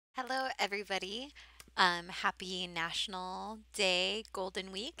Hello, everybody. Happy National Day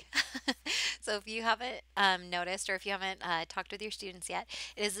Golden Week. So, if you haven't noticed or if you haven't talked with your students yet,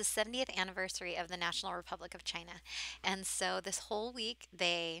 it is the 70th anniversary of the National Republic of China. And so, this whole week,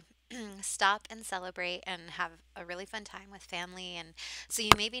 they stop and celebrate and have a really fun time with family. And so,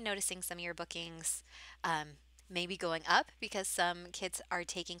 you may be noticing some of your bookings. Maybe going up because some kids are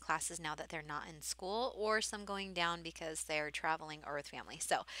taking classes now that they're not in school, or some going down because they're traveling or with family.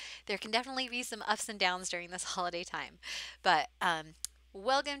 So, there can definitely be some ups and downs during this holiday time. But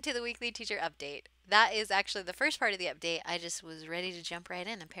welcome to the weekly teacher update. That is actually the first part of the update. I just was ready to jump right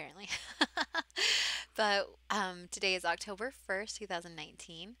in, apparently. But today is October 1st,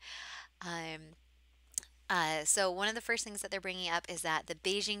 2019. Um, so, one of the first things that they're bringing up is that the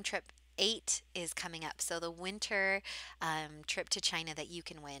Beijing Trip 8 is coming up. So, the winter trip to China that you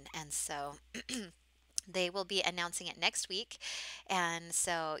can win. And so, they will be announcing it next week. And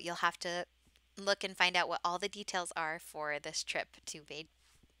so you'll have to look and find out what all the details are for this trip to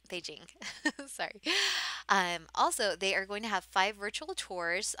Beijing. Sorry. Also, they are going to have 5 virtual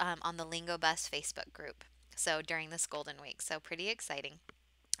tours on the Lingo Bus Facebook group. So during this Golden Week. So pretty exciting.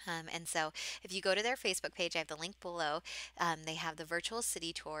 And so, if you go to their Facebook page, I have the link below. They have the virtual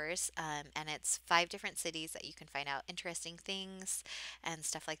city tours, and it's 5 different cities that you can find out interesting things and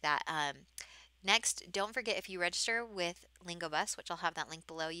stuff like that. Next, don't forget if you register with LingoBus, which I'll have that link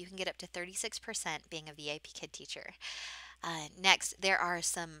below, you can get up to 36% being a VIP kid teacher. Next, there are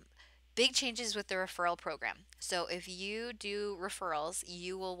some big changes with the referral program. So if you do referrals,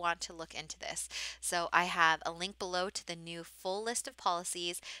 you will want to look into this. So I have a link below to the new full list of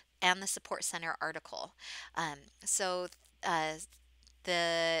policies and the support center article. Um, so uh,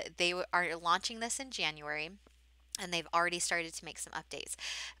 they are launching this in January, and they've already started to make some updates.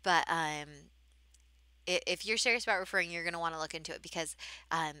 But if you're serious about referring, you're going to want to look into it because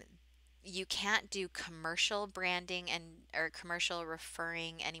um, you can't do commercial branding and or commercial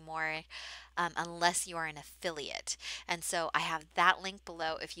referring anymore unless you are an affiliate. And so I have that link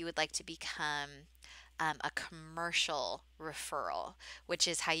below if you would like to become a commercial referral, which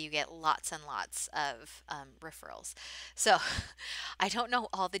is how you get lots and lots of referrals. So I don't know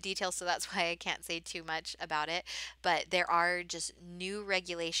all the details, so that's why I can't say too much about it. But there are just new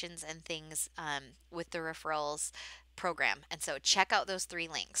regulations and things with the referrals program. And so check out those 3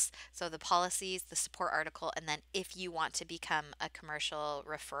 links. So the policies, the support article, and then if you want to become a commercial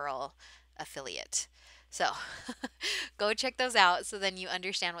referral affiliate. So go check those out so then you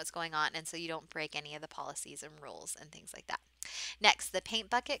understand what's going on and so you don't break any of the policies and rules and things like that. Next, the paint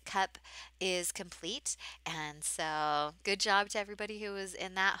bucket cup is complete. And so good job to everybody who was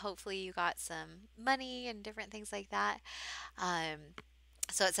in that. Hopefully you got some money and different things like that.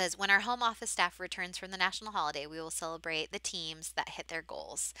 So it says, when our home office staff returns from the national holiday, we will celebrate the teams that hit their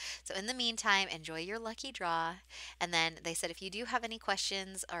goals. So in the meantime, enjoy your lucky draw. And then they said, if you do have any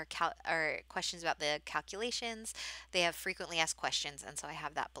questions or questions about the calculations, they have frequently asked questions. And so I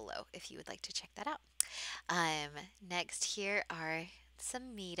have that below if you would like to check that out. Next, here are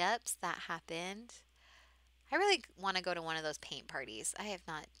some meetups that happened. I really want to go to one of those paint parties. I have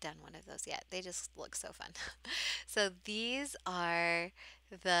not done one of those yet. They just look so fun. So these are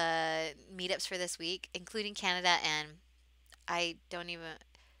the meetups for this week, including Canada and I don't even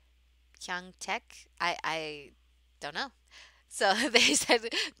Kyung Tech. I don't know. So they said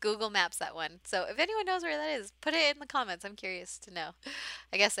Google Maps that one. So if anyone knows where that is, put it in the comments. I'm curious to know.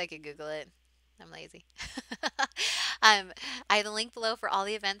 I guess I could Google it. I'm lazy. um, I have the link below for all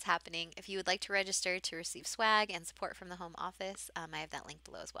the events happening. If you would like to register to receive swag and support from the home office, I have that link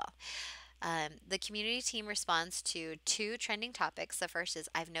below as well. The community team responds to 2 trending topics. The first is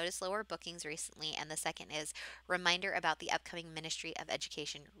I've noticed lower bookings recently, and the second is reminder about the upcoming Ministry of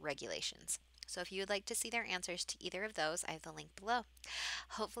Education regulations. So if you would like to see their answers to either of those, I have the link below.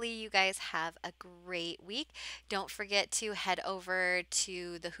 Hopefully, you guys have a great week. Don't forget to head over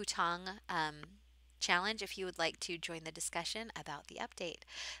to the Hutong challenge if you would like to join the discussion about the update.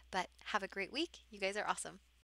 But have a great week. You guys are awesome.